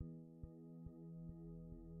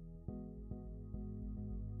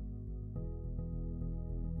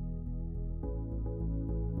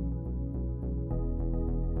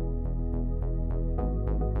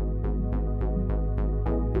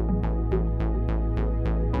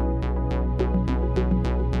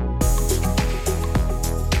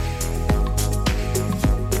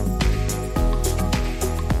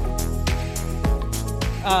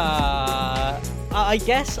I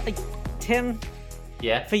guess, Tim,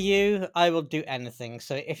 Yeah. for you, I will do anything.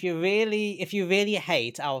 So if you really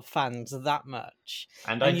hate our fans that much,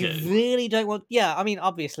 And I you do. really don't want, I mean,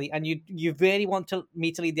 obviously, and you really want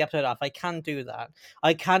me to lead the episode off, I can do that.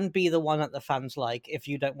 I can be the one that the fans like if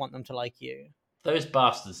you don't want them to like you. Those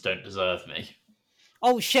bastards don't deserve me.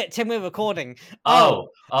 Oh shit, Tim, we're recording. Oh.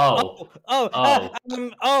 Oh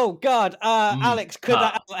God, Alex, could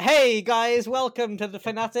huh. hey guys, welcome to the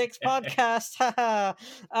Fanatics podcast.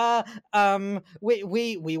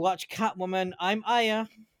 We watch Catwoman. I'm Aya.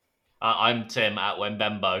 I'm Tim at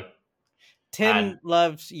Wembembo. Tim And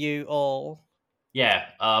loves you all. yeah,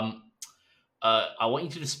 I want you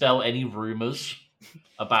to dispel any rumors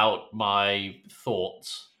about my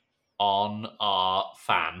thoughts on our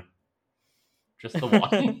fan. Just the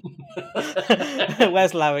one.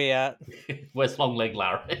 Where's Larry at? Where's Long Leg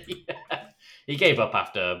Larry? He gave up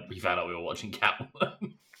after he found out we were watching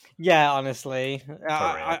Catwoman. Yeah, honestly, real.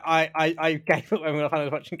 I gave up when I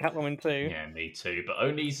was watching Catwoman too. Yeah, me too. But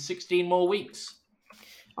only 16 more weeks.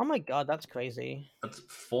 Oh my God, that's crazy. That's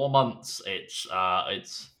 4 months. It's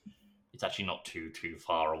actually not too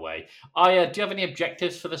far away. Do you have any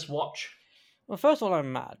objectives for this watch? Well, first of all,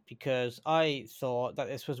 I'm mad because I thought that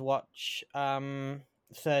this was watch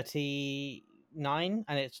 39,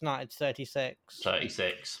 and it's not. It's 36.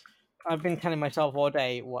 36. I've been telling myself all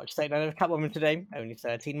day, watch 39 of Catwoman today. Only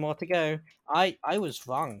 13 more to go. I was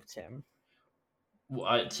wrong, Tim.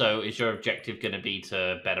 So, is your objective going to be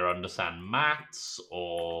to better understand maths,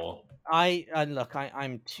 or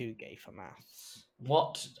I'm too gay for maths.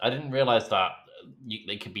 what? I didn't realize that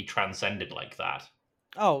they could be transcended like that.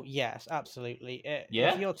 Oh yes, absolutely.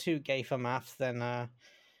 Yeah? If you're too gay for maths, then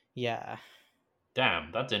yeah.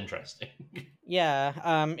 Damn, that's interesting. Yeah,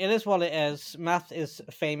 it is what it is. Math is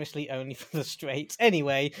famously only for the straights.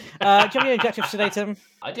 Anyway, do you have any objectives today, Tim?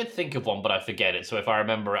 I did think of one, but I forget it. So if I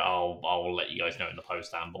remember it, I'll let you guys know in the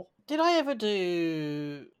post amble. Did I ever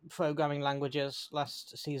do programming languages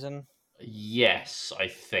last season? Yes, I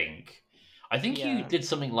think. I think Yeah. you did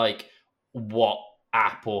something like what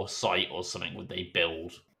app or site or something would they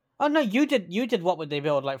build? Oh no, you did. You did what would they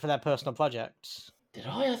build like for their personal projects? Did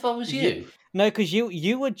I? I thought it was you. No, because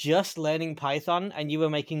you were just learning Python and you were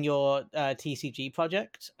making your TCG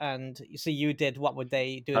project, and so you did what would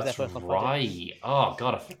they do as their personal project? Right. Oh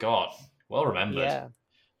god, I forgot. Well remembered. Yeah. Do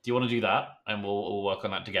you want to do that, and we'll work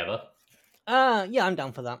on that together? Yeah, I'm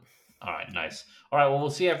down for that. All right, nice. All right, well we'll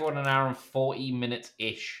see everyone in an hour and 40 minutes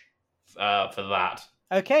ish for that.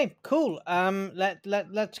 Okay, cool.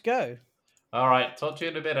 Let's go. All right, talk to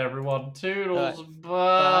you in a bit, everyone. Toodles. Right.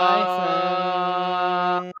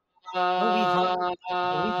 Bye. Bye. We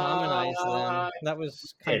harmonized then. That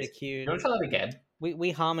was kind of Do cute. you want to try that again?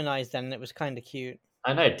 We harmonized then, and it was kind of cute.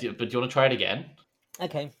 I know, but do you want to try it again?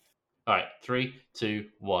 Okay. All right, 3, 2,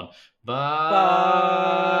 1. Bye.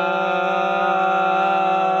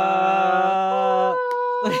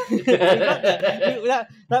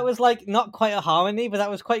 That was like not quite a harmony, but that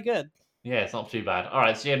was quite good. Yeah, it's not too bad. All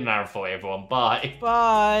right, see you in an hour and 40, everyone. Bye.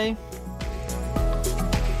 Bye.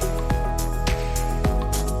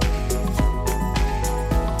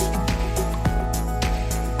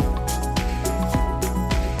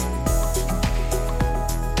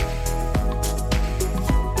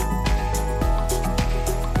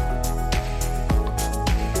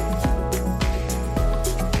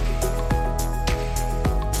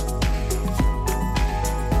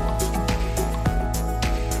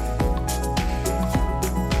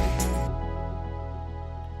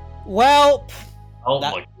 Well, Oh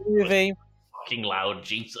that's my the movie. fucking loud,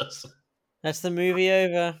 Jesus. That's the movie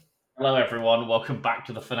over. Hello, everyone. Welcome back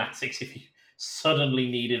to the Fanatics. If you suddenly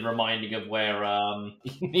needed reminding of where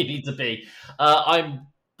you needed to be, I'm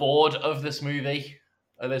bored of this movie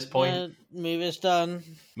at this point. Movie's done.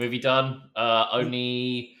 Movie done.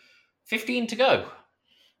 Only 15 to go.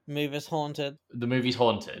 Movie's haunted. The movie's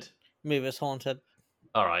haunted. Movie's haunted.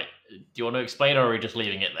 All right. Do you want to explain, or are we just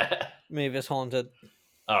leaving it there? Movie's haunted.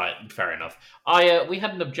 All right, fair enough. We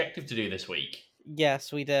had an objective to do this week.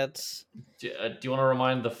 Yes, we did. Do you want to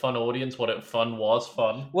remind the fun audience what fun was?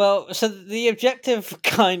 Well, so the objective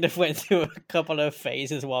kind of went through a couple of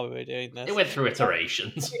phases while we were doing this. It went through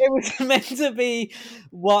iterations. It was meant to be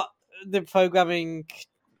what the programming,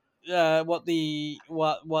 what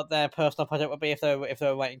their personal project would be if they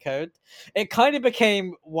were writing code. It kind of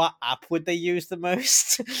became what app would they use the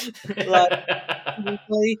most,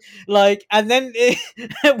 and then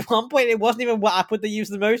at one point it wasn't even what app would they use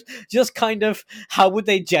the most, just kind of how would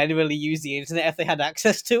they generally use the internet if they had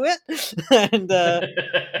access to it. And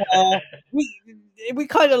we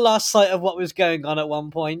kind of lost sight of what was going on at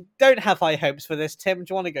one point. Don't have high hopes for this, Tim. Do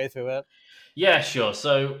you want to go through it? Yeah, sure.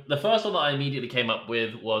 So the first one that I immediately came up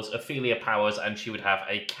with was Ophelia Powers, and she would have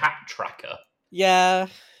a cat tracker Yeah,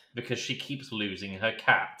 because she keeps losing her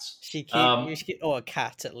cats. or a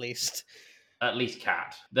cat at least. At least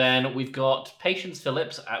cat. Then we've got Patience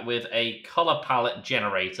Phillips with a color palette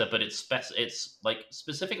generator, but it's like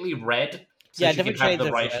specifically red, so Yeah, she can different have shades the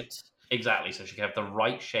of right red. exactly, so she can have the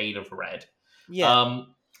right shade of red. Yeah,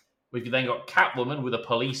 Um, we've then got Catwoman with a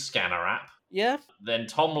police scanner app. yeah, Then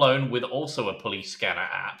Tom Loane with also a police scanner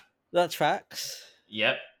app. that tracks.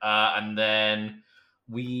 Yep. And then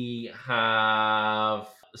we have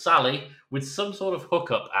Sally with some sort of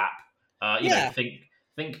hookup app. Yeah,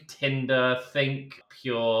 Think Tinder, think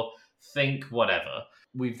Pure, think whatever.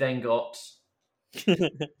 We've then got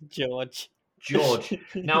George. George.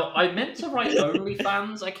 Now, I meant to write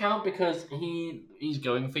OnlyFans account because he's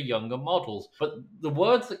going for younger models, but the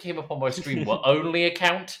words that came up on my screen were only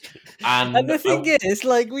account, And and the thing is,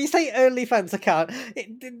 like, we say OnlyFans account.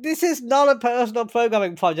 This is not a personal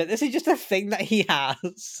programming project. This is just a thing that he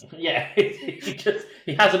has. yeah,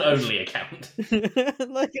 he has an only account.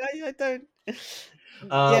 Like, I don't.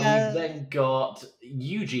 We've Yeah, then got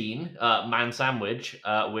Eugene Man Sandwich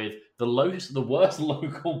with the worst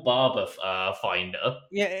local barber finder.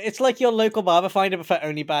 yeah. It's like your local barber finder, but for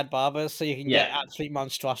only bad barbers, so you can get Yeah, absolute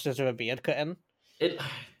monstrosities of a beard cutting. it.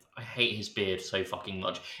 I hate his beard so fucking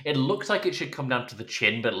much. It looks like it should come down to the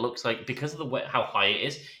chin, but it looks like because of the way how high it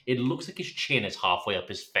is, it looks like his chin is halfway up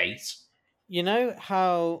his face. You know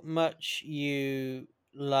how much you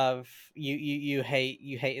hate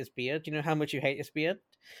his beard. You know how much you hate his beard.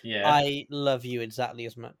 Yeah. I love you exactly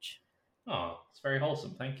as much. Oh, it's very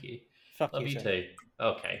wholesome. Thank you. Fuck Love you you too. too.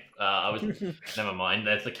 Okay. I was. Never mind.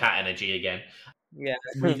 There's the cat energy again. Yeah.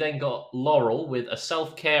 We've then got Laurel with a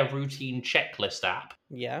self-care routine checklist app.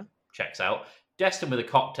 Yeah. Checks out. Destin with a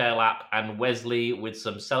cocktail app, and Wesley with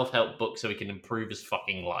some self-help books so he can improve his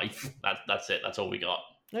fucking life. That's it. That's all we got.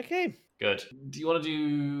 Okay. Good. Do you want to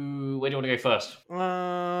do? Where do you want to go first?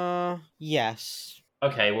 Yes.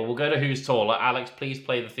 Okay, well, we'll go to Who's Taller. Alex, please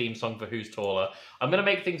play the theme song for Who's Taller. I'm going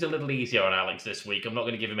to make things a little easier on Alex this week. I'm not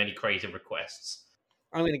going to give him any crazy requests.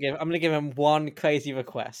 I'm gonna give him one crazy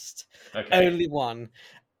request. Okay. Only one.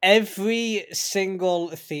 Every single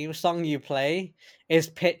theme song you play is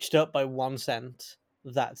pitched up by 1 cent.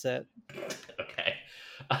 That's it. Okay.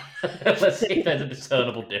 Let's see if there's a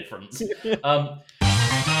discernible difference.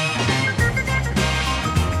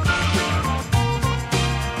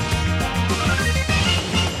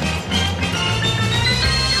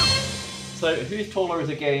 So, Who's Taller is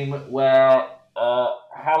a game where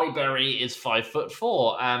Halle Berry is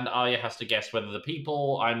 5'4", and Aya has to guess whether the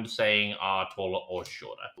people I'm saying are taller or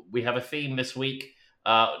shorter. We have a theme this week.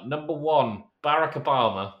 Number 1, Barack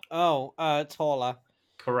Obama. Oh, taller.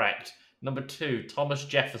 Correct. Number 2, Thomas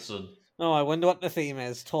Jefferson. Oh, I wonder what the theme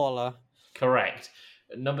is. Taller. Correct.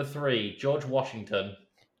 Number 3, George Washington.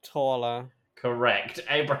 Taller. Correct.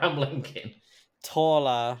 Abraham Lincoln.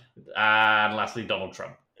 Taller. And lastly, Donald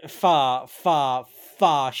Trump. Far, far,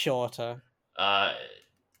 far shorter. I'm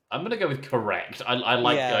gonna go with correct. I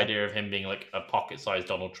like the Yeah. idea of him being like a pocket-sized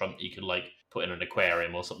Donald Trump that you could like put in an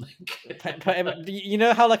aquarium or something. Put him, you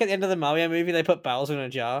know how like at the end of the Mario movie they put Bowser in a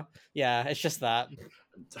jar? Yeah, it's just that.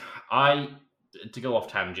 To go off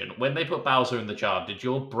tangent, when they put Bowser in the jar, did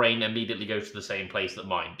your brain immediately go to the same place that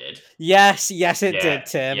mine did? Yes, it Yeah, did,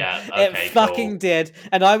 Tim. yeah, It okay, fucking cool. did.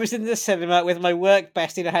 And I was in the cinema with my work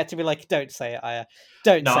bestie and I had to be like, don't say it, Aya.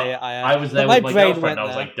 Don't say it, Aya. I was there But with my girlfriend. I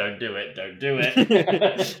was like, don't do it, don't do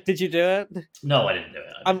it. Did you do it? No, I didn't do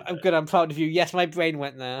it. I'm good. I'm proud of you. Yes, my brain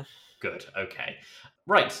went there. Good, okay.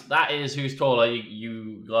 Right, that is Who's Taller.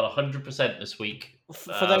 You got 100% this week.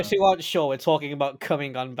 For those who aren't sure, we're talking about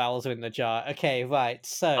coming on Bowser in the jar. Okay, right.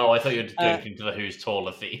 So. Oh, I thought you were going into the Who's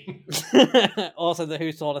Taller theme. Also, the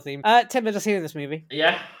Who's Taller theme. Tim, have you seen this movie?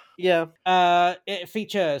 Yeah. Yeah. It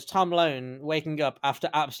features Tom Loane waking up after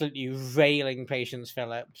absolutely railing Patience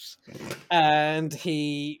Phillips. And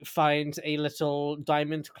he finds a little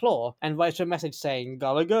diamond claw and writes her a message saying,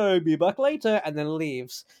 "Gotta go, be back later," and then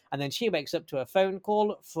leaves. And then she wakes up to a phone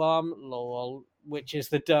call from Laurel, which is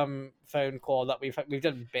the dumb phone call that we've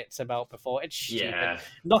done bits about before. It's stupid. Yeah.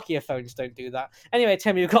 Nokia phones don't do that. Anyway,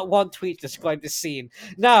 Tim, you've got one tweet to describe this scene.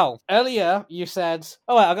 Now, earlier you said,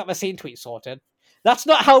 "Oh, I got my scene tweet sorted." That's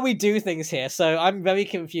not how we do things here, so I'm very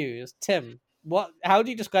confused. Tim, how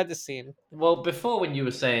do you describe this scene? Well, before when you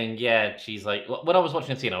were saying, yeah, she's like, when I was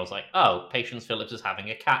watching the scene, I was like, oh, Patience Phillips is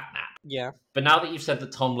having a cat nap. Yeah. But now that you've said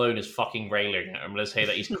that Tom Loane is fucking railing, I'm going to say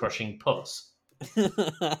that he's crushing puss. And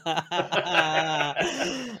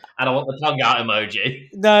I want the tongue out emoji.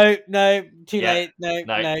 No, too Yeah. late.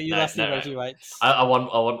 No, you lost the no. emoji rights. I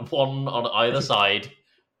want one on either side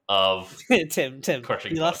of Tim,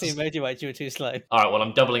 crushing you lost the puss. emoji rights. You were too slow. All right, well,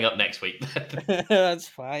 I'm doubling up next week. That's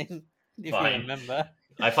fine. If Fine. you remember.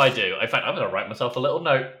 If I do, in fact, I'm going to write myself a little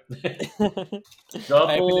note.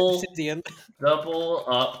 Double double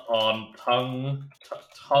up on tongue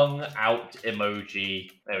out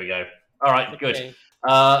emoji. There we go. All right, good. Okay.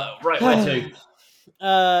 Right, where to?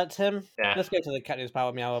 Tim, Yeah. let's go to the Cat News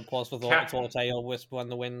Power Meow and pause for thought. Telltale whisper on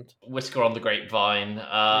the wind. Whisker on the grapevine.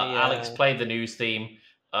 Alex, play the news theme.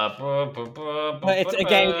 But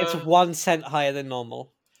it's 1 cent higher than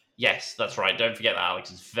normal. Yes, that's right. Don't forget that,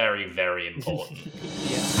 Alex. It's very, very important.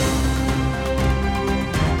 Yeah.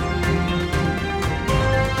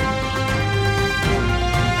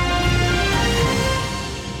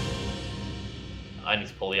 I need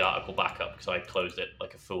to pull the article back up because I closed it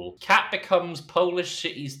like a fool. Cat becomes Polish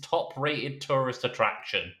city's top-rated tourist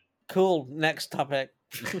attraction. Cool. Next topic.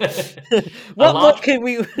 What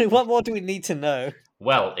more do we need to know?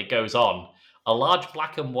 Well, it goes on. A large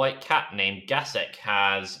black and white cat named Gasek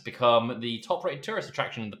has become the top-rated tourist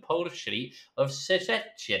attraction in the Polish city of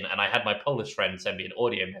Szczecin, and I had my Polish friend send me an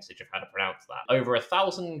audio message of how to pronounce that. Over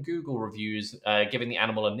 1,000 Google reviews giving the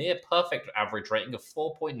animal a near-perfect average rating of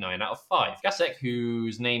 4.9 out of 5. Gasek,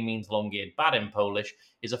 whose name means long-eared bat in Polish,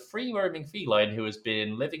 is a free-roaming feline who has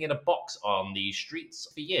been living in a box on the streets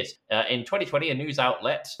for years. In 2020, a news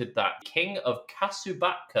outlet said that King of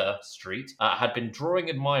Kasubaka Street had been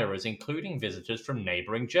drawing admirers, including visitors from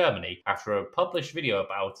neighboring Germany, after a published video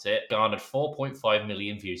about it garnered 4.5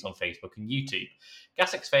 million views on Facebook and YouTube.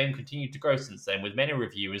 Gasek's fame continued to grow since then, with many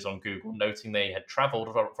reviewers on Google noting they had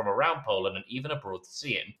travelled from around Poland and even abroad to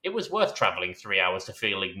see him. It was worth travelling 3 hours to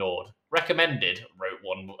feel ignored. Recommended, wrote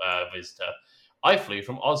one visitor. I flew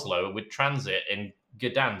from Oslo with transit in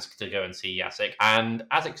Gdansk to go and see Jacek, and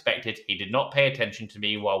as expected, he did not pay attention to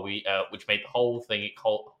me while which made the whole thing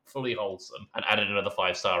fully wholesome, and added another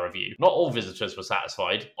 5-star review. Not all visitors were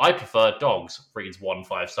satisfied. I prefer dogs, reads one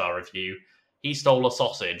 5-star review. He stole a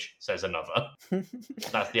sausage, says another.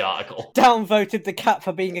 That's the article. Downvoted the cat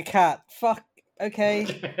for being a cat. Fuck. Okay.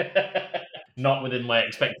 Not within my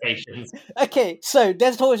expectations. Okay, so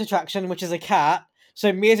there's a tourist attraction, which is a cat.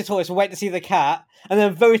 So me as a tourist went to see the cat and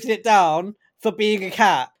then voted it down for being a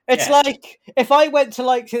cat. It's like if I went to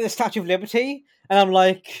the Statue of Liberty and I'm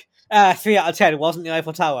like, 3 out of 10, it wasn't the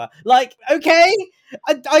Eiffel Tower. Like, okay,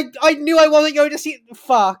 I knew I wasn't going to see.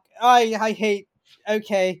 Fuck, I hate.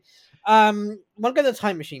 Okay, want to go to the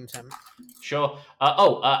time machine, Tim? Sure.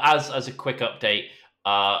 As a quick update,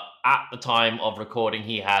 at the time of recording,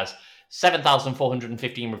 he has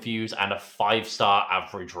 7,415 reviews and a 5-star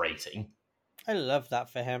average rating. I love that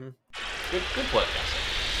for him. Good work, Jesse.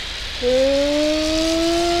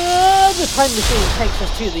 The time machine takes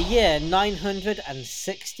us to the year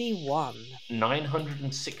 961.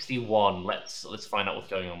 961. Let's find out what's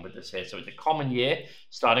going on with this here. So it's a common year,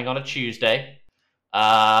 starting on a Tuesday.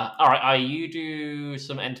 All right, you do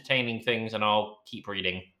some entertaining things, and I'll keep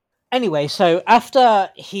reading. Anyway, so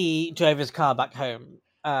after he drove his car back home,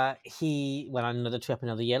 he went on another trip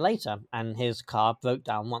another year later, and his car broke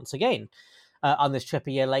down once again. On this trip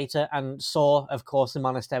a year later, and saw, of course, the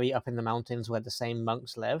monastery up in the mountains where the same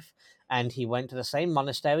monks live. And he went to the same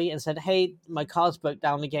monastery and said, "Hey, my car's broke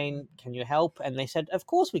down again. Can you help?" And they said, "Of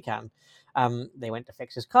course we can." They went to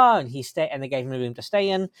fix his car, and they gave him a room to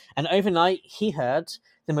stay in. And overnight, he heard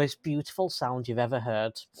the most beautiful sound you've ever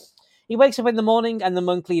heard. He wakes up in the morning, and the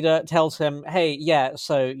monk leader tells him, "Hey, yeah,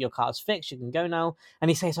 so your car's fixed. You can go now."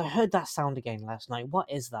 And he says, "I heard that sound again last night.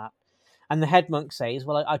 What is that?" And the head monk says,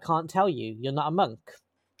 "Well, I can't tell you. You're not a monk."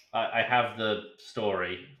 I have the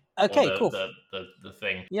story. Okay, cool. The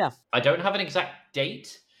thing. Yeah. I don't have an exact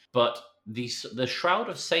date, but the Shroud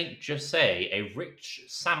of Saint Jose, a rich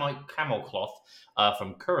Samite camel cloth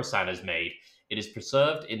from Khorasan, is made. It is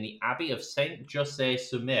preserved in the Abbey of Saint Jose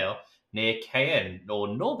Sumer near Caen or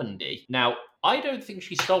Normandy. Now, I don't think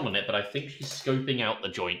she's stolen it, but I think she's scoping out the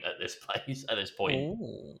joint at this place at this point.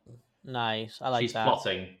 Ooh. Nice, I like that.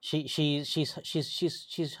 She's plotting.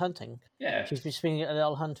 She's hunting. Yeah, she's being a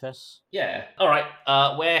little huntress. Yeah. All right.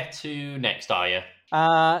 Where to next, are you?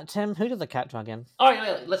 Tim, who did the cat drag in? All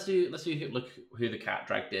right, let's do look who the cat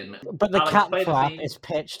dragged in. But the cat flap is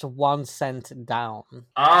pitched 1 cent down.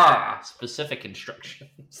 Specific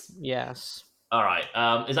instructions. Yes. All right.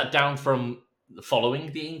 Is that down from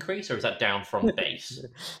following the increase, or is that down from base?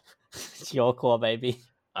 It's your core, baby.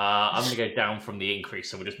 I'm going to go down from the increase,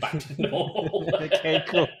 so we're just back to normal. Okay,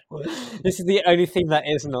 cool. This is the only thing that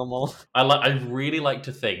is normal. I really like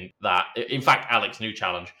to think that. In fact, Alex, new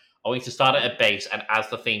challenge. I want you to start at a base, and as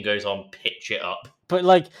the theme goes on, pitch it up. But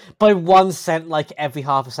like by 1 cent, like every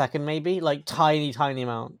half a second, maybe like tiny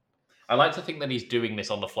amount. I like to think that he's doing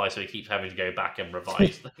this on the fly, so he keeps having to go back and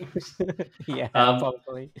revise things. Yeah,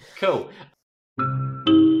 probably. Cool.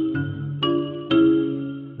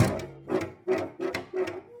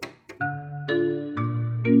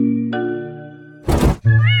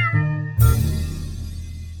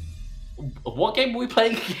 What game were we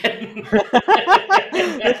playing again? Look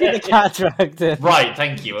at the cat dragged. Right,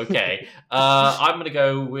 thank you. Okay. I'm going to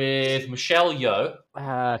go with Michelle Yeoh.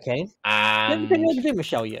 Okay. And Did we do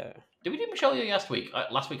Michelle Yeoh? Did we do Michelle Yeoh last week?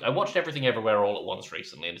 Last week, I watched Everything Everywhere All at Once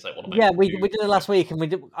recently, and it's like one of my Yeah, we did it last week, and we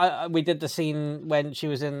did the scene when she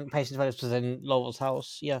was in Patience Phillips was in Laurel's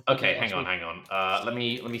house. Yeah. Okay, hang on. Let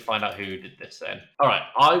me find out who did this then. All right,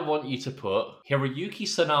 I want you to put Hiroyuki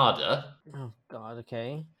Sanada. Oh God.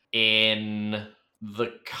 Okay. In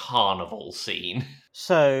the carnival scene.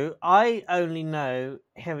 So I only know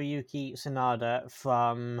Hiroyuki Sanada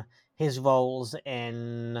from his roles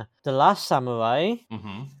in The Last Samurai.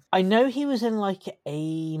 Mm-hmm. I know he was in like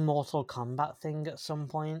a Mortal Kombat thing at some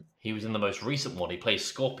point. He was in the most recent one. He plays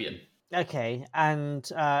Scorpion. Okay,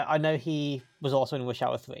 and I know he was also in Rush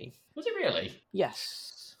Hour 3. Was he really?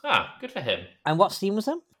 Yes. Ah, good for him. And what scene was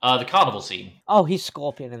that? The carnival scene. Oh, he's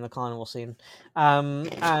Scorpion in the carnival scene.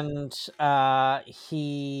 And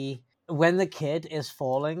he... When the kid is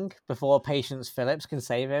falling before Patience Phillips can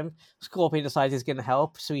save him, Scorpion decides he's going to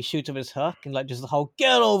help, so he shoots him his hook and like just the whole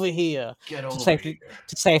 "get over here" to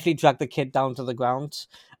safely drag the kid down to the ground,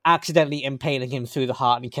 accidentally impaling him through the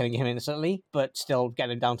heart and killing him instantly, but still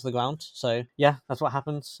getting him down to the ground. So yeah, that's what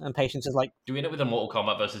happens. And Patience is like, do we end up with a Mortal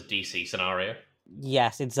Kombat versus DC scenario?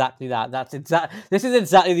 Yes, exactly that. This is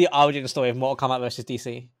exactly the origin story of Mortal Kombat versus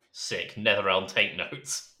DC. Sick. Netherrealm, take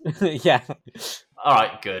notes. Yeah. All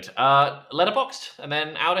right, good. Letterboxd, and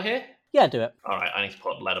then out of here? Yeah, do it. All right, I need to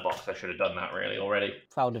pull up Letterboxd. I should have done that really already.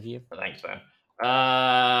 Proud of you. Thanks, man.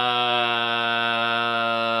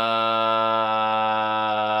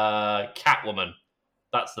 Catwoman.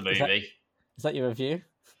 That's the movie. Is that your review?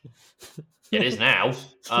 It is now.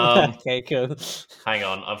 Okay, cool. Hang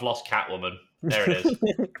on, I've lost Catwoman. There it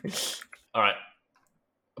is. All right.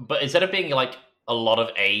 But instead of being like a lot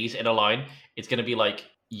of A's in a line, it's going to be like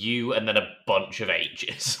U and then a bunch of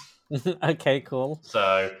H's. Okay, cool.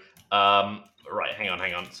 So, right, hang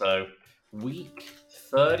on. So, week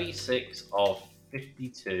 36 of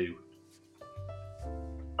 52.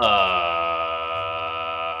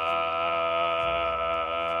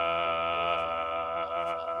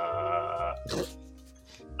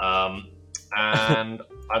 And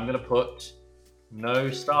I'm going to put no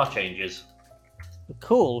star changes.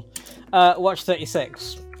 Cool. Watch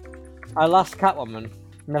 36. I lost Catwoman.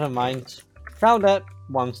 Never mind. Found it.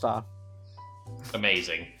 1 star.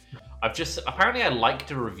 Amazing. Apparently I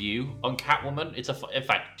liked a review on Catwoman. In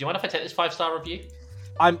fact, do you mind if I take this 5-star review?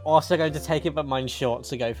 I'm also going to take it, but mine's short,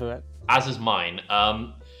 so go for it. As is mine.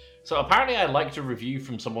 So apparently I liked a review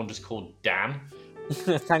from someone just called Dan.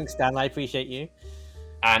 Thanks, Dan. I appreciate you.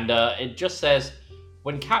 And it just says,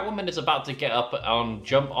 when Catwoman is about to get up and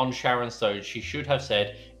jump on Sharon Stone, she should have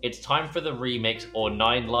said, "It's time for the remix or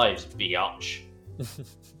 9 lives, biatch."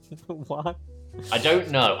 What? I don't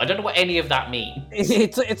know. I don't know what any of that means.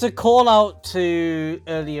 It's a call out to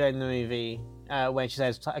earlier in the movie when she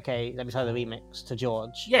says, "Okay, let me try the remix" to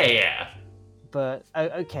George. Yeah. But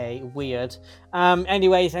okay, weird.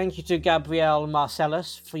 Anyway, thank you to Gabrielle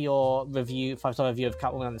Marcellus for your review, 5-star review of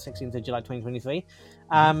Catwoman on the 16th of July 2023.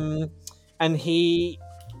 And he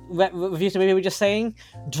reviews the movie we're just saying,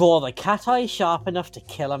 draw the cat eye sharp enough to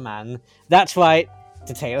kill a man. That's right,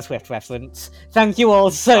 the Taylor Swift reference. Thank you all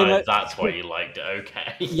so much. That's why you liked it,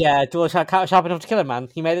 okay. Yeah, draw the cat eye sharp enough to kill a man.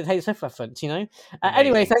 He made a Taylor Swift reference, you know?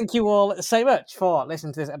 Anyway, thank you all so much for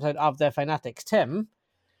listening to this episode of The Fanatics. Tim,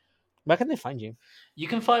 where can they find you? You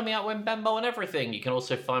can find me at Wimbembo and everything. You can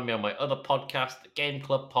also find me on my other podcast, the Game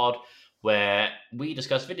Club Pod, where we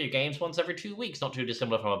discuss video games once every 2 weeks, not too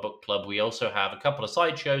dissimilar from a book club. We also have a couple of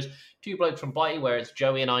side shows, Two Blokes from Blighty, where it's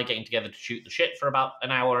Joey and I getting together to shoot the shit for about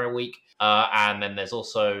an hour a week. And then there's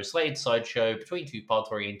also Slade's side show, Between Two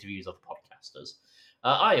Pods, where he interviews other podcasters.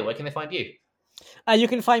 Aya, where can they find you? You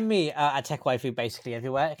can find me at Tech Waifu basically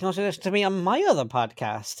everywhere. You can also listen to me on my other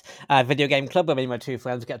podcast, Video Game Club, where me and my two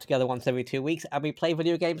friends get together once every 2 weeks and we play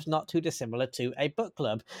video games not too dissimilar to a book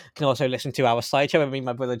club. You can also listen to our sideshow, where me and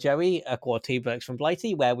my brother Joey, called Two Books from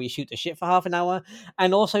Blighty, where we shoot the shit for half an hour,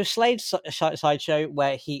 and also Slade's sideshow,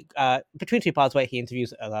 where he, between two parts, where he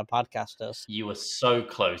interviews other podcasters. You were so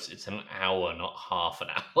close. It's an hour, not half an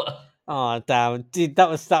hour. Oh damn, dude, that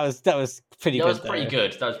was pretty good. That was pretty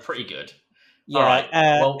good. That was pretty good. Yeah. All right.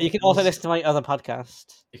 Well, you can also listen to my other podcast.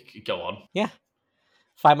 Go on. Yeah.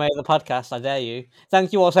 Find my other podcast, I dare you.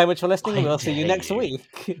 Thank you all so much for listening. We'll see you next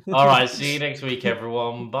week. All right, see you next week,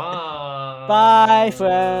 everyone. Bye. Bye,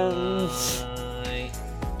 friends.